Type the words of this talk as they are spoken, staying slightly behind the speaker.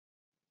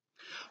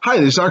Hi,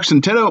 this is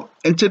Centeno,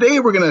 and today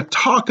we're going to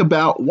talk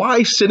about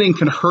why sitting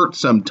can hurt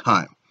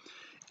sometime.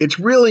 It's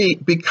really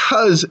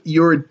because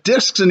your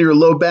discs in your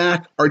low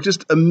back are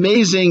just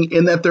amazing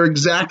in that they're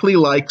exactly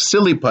like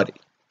silly putty.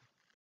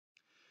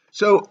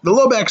 So the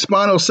low back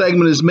spinal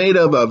segment is made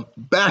of a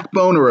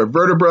backbone or a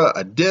vertebra,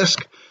 a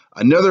disc,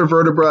 another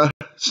vertebra,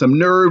 some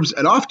nerves,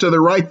 and off to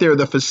the right there,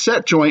 the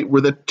facet joint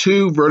where the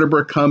two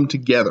vertebrae come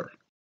together.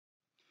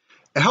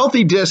 A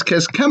healthy disc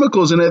has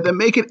chemicals in it that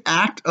make it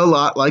act a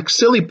lot like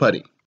silly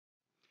putty.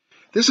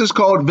 This is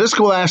called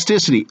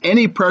viscoelasticity.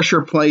 Any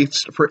pressure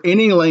placed for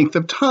any length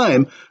of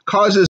time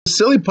causes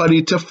silly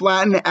putty to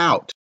flatten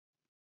out.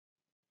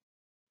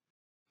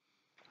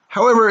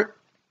 However,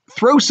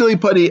 throw silly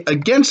putty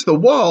against the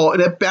wall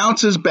and it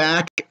bounces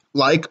back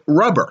like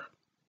rubber.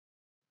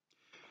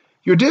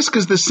 Your disc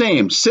is the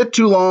same. Sit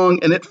too long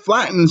and it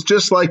flattens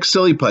just like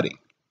silly putty.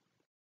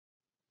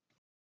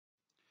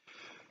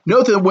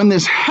 Note that when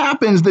this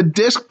happens, the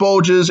disc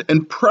bulges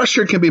and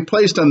pressure can be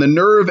placed on the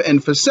nerve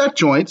and facet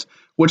joints,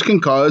 which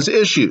can cause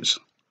issues.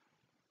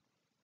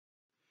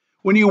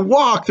 When you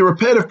walk, the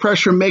repetitive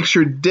pressure makes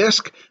your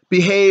disc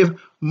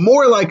behave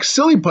more like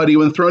silly putty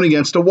when thrown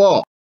against a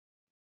wall.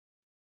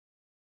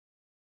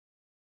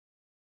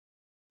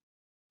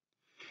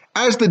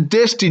 As the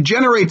disc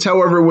degenerates,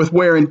 however, with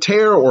wear and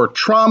tear or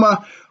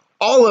trauma,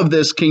 all of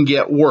this can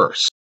get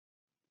worse.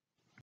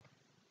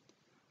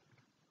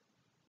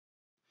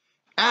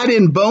 Add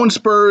in bone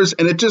spurs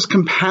and it just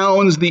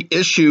compounds the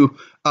issue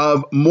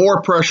of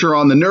more pressure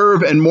on the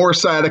nerve and more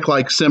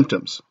sciatic-like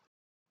symptoms.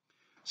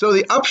 So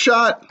the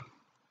upshot,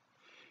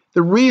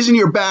 the reason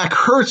your back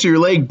hurts or your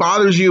leg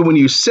bothers you when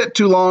you sit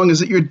too long is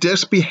that your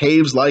disc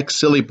behaves like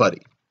silly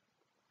putty.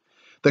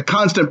 The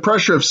constant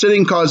pressure of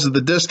sitting causes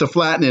the disc to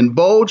flatten and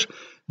bulge.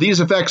 These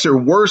effects are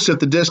worse if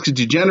the disc is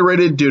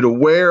degenerated due to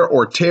wear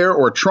or tear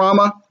or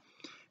trauma,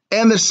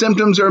 and the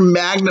symptoms are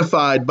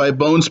magnified by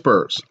bone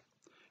spurs.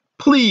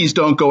 Please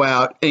don't go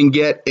out and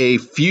get a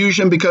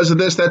fusion because of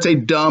this. That's a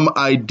dumb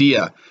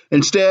idea.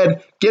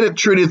 Instead, get it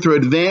treated through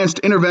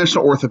advanced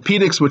interventional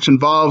orthopedics, which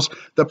involves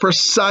the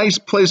precise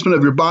placement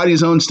of your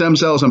body's own stem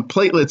cells and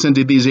platelets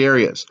into these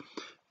areas.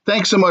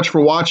 Thanks so much for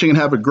watching and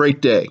have a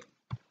great day.